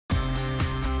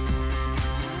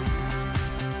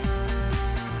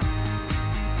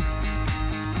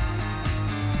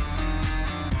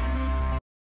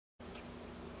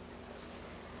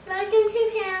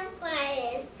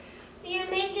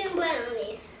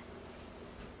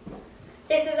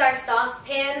our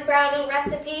saucepan brownie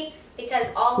recipe because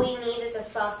all we need is a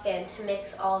saucepan to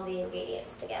mix all the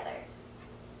ingredients together.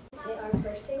 Say our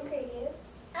first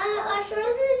ingredients. Our first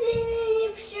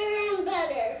ingredient is sugar and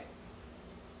butter.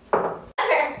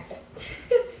 Butter!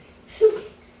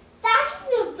 Stop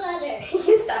eating the butter.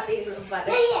 You stop eating the butter.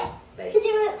 No, yeah. Do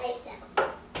it myself.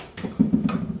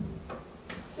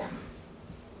 No.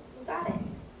 You got it.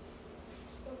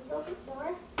 Just a little bit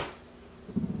more.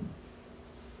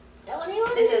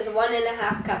 This is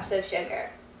 1.5 cups of sugar.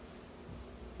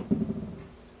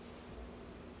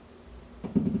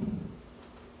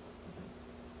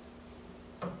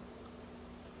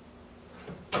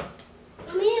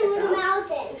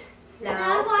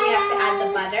 Now we have to add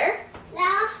the butter.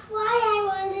 That's why I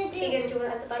wanted to do. You gonna do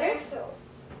it at the butter?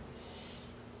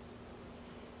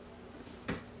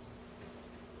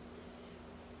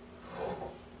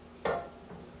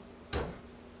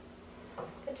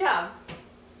 Good job.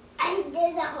 I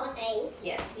did the whole thing.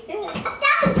 Yes, you did.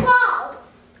 That's wrong.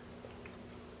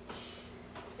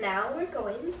 Now we're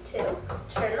going to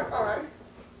turn on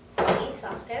the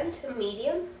saucepan to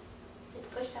medium. Let's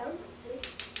push down.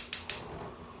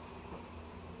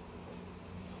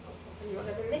 And we're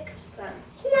gonna mix them.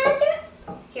 Can I do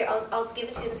it? Here, I'll give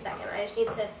it to you in a second. I just need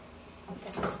to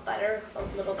get this butter a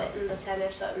little bit in the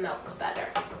center so it melts better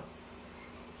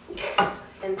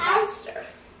and faster.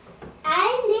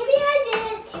 Maybe I did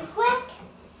it too quick.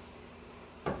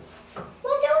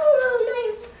 What do my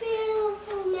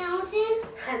beautiful mountain?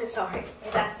 I'm sorry.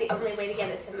 That's the only way to get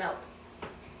it to melt.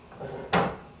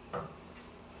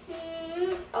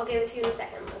 I'll give it to you in a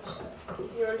second. Let's show it.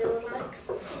 You want to do a little mix?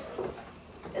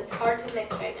 It's hard to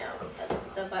mix right now because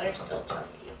the butter's still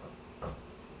chunky.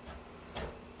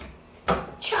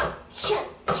 Chunk, chunk,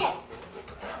 chunk.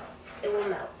 It will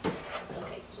melt. It's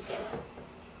okay. Keep it.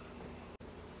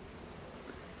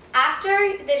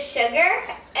 After the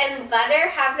sugar and butter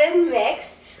have been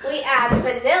mixed, we add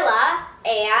vanilla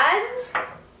and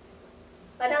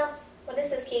what else? What is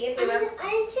this, Keegan? Do you remember? Can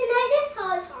I just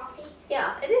call it coffee?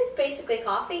 Yeah, it is basically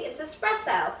coffee. It's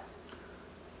espresso.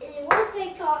 It looks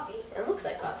like coffee. It looks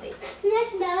like coffee. Can I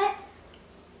smell it?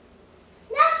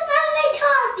 That smells like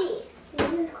coffee.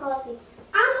 This is coffee.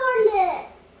 I'm pouring it.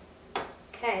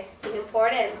 Okay, you can pour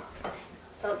it in.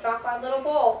 Don't drop our little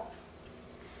bowl.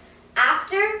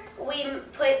 After we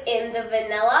put in the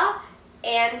vanilla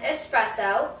and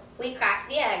espresso, we crack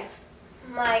the eggs.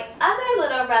 My other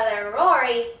little brother,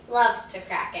 Rory, loves to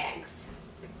crack eggs.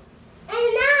 And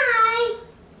I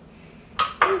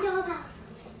do about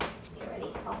something. You ready?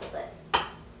 I'll hold it.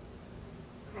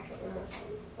 Crack it one more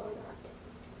time. Or not.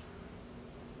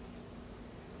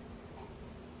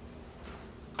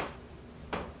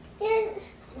 There's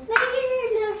no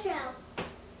shell.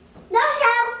 No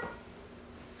shell.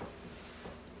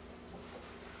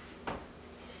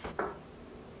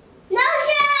 No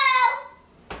shell.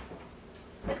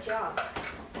 Good job.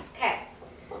 Okay.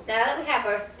 Now that we have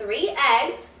our 3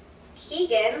 eggs,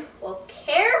 Keegan will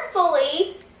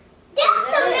carefully pour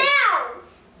That's them a in. mouth.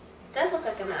 It does look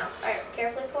like a mouth. All right,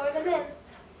 carefully pour them in.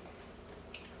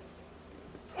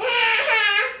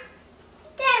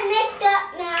 That mixed up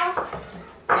mouth.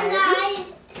 And eyes.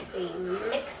 We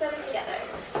mix them together.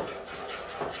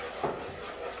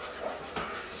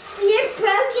 You're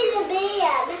broken the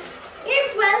man. You're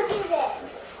broken it.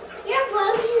 You're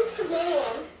broken to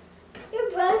man.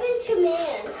 You're broken to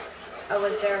man. Oh,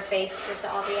 was there a face with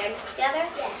all the eggs together?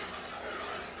 Yeah.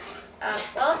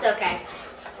 Well, it's okay.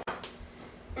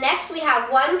 Next, we have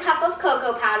 1 cup of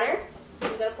cocoa powder. You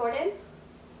gonna pour it in?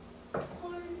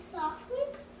 Corn softly.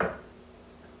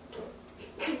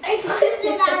 I put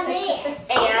it on there.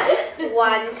 And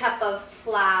 1 cup of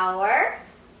flour.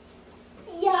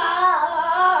 Yeah.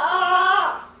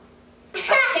 A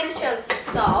pinch of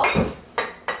salt.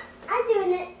 I'm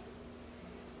doing it.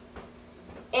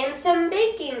 And some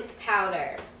baking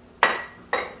powder.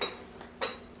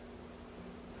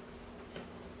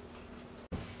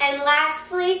 And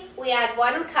lastly, we add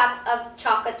 1 cup of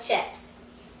chocolate chips.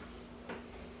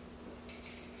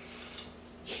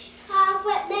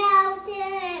 Chocolate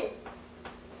mountain.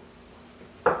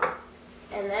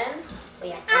 And then we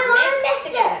have I to wanna mix mix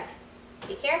together.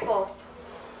 Be careful.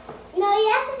 No, you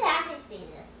have to actually see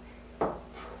this.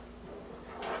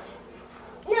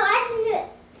 No, I can do it.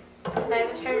 Can I have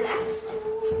a turn next?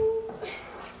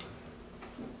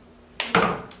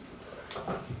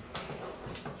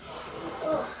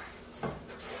 Ugh.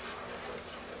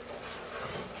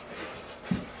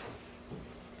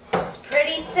 It's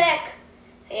pretty thick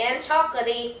and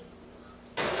chocolatey.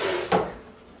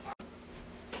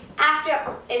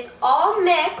 After it's all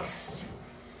mixed,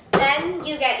 then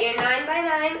you get your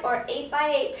 9x9 or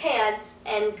 8x8 pan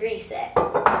and grease it.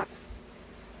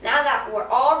 Now that we're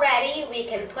all ready, we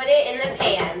can put it in the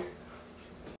pan.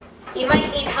 You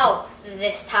might need help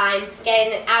this time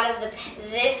getting it out of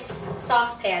this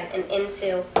saucepan and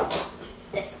into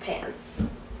this pan.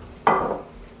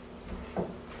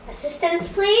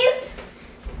 Assistance, please.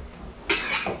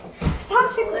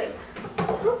 Stop tickling.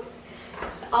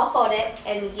 I'll hold it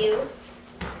and you.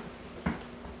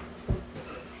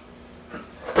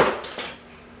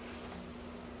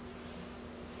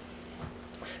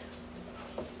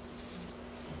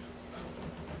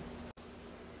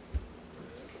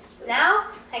 Now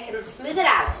I can smooth it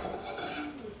out.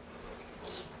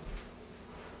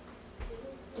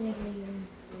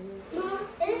 Mom,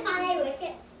 is it fine I lick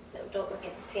it? No, don't look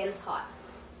at the pan's hot.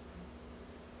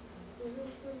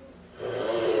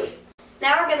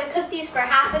 Now we're going to cook these for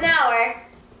half an hour.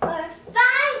 Or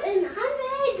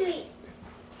 500 degrees.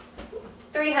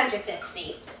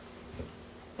 350.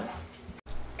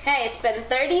 Okay, it's been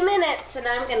 30 minutes and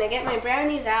I'm going to get my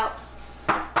brownies out.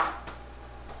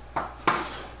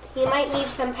 You might need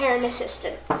some parent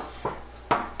assistance.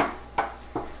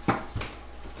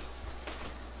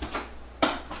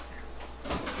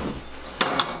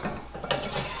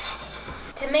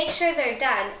 To make sure they're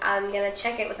done, I'm going to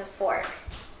check it with a fork.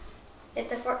 If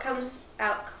the fork comes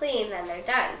out clean, then they're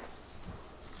done.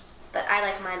 But I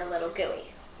like mine a little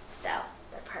gooey, so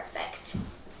they're perfect.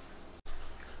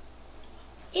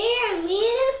 They're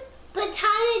medium, but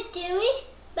kind of gooey,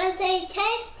 but they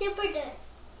taste super good.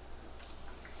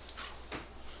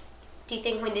 Do you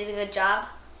think we did a good job?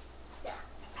 Yeah.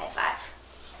 High five.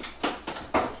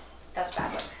 That was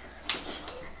bad work.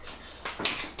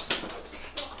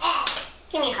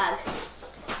 Give me a hug.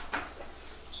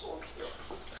 So cute.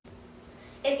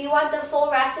 If you want the full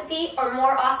recipe or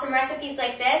more awesome recipes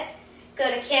like this,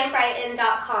 go to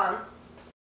camprighton.com.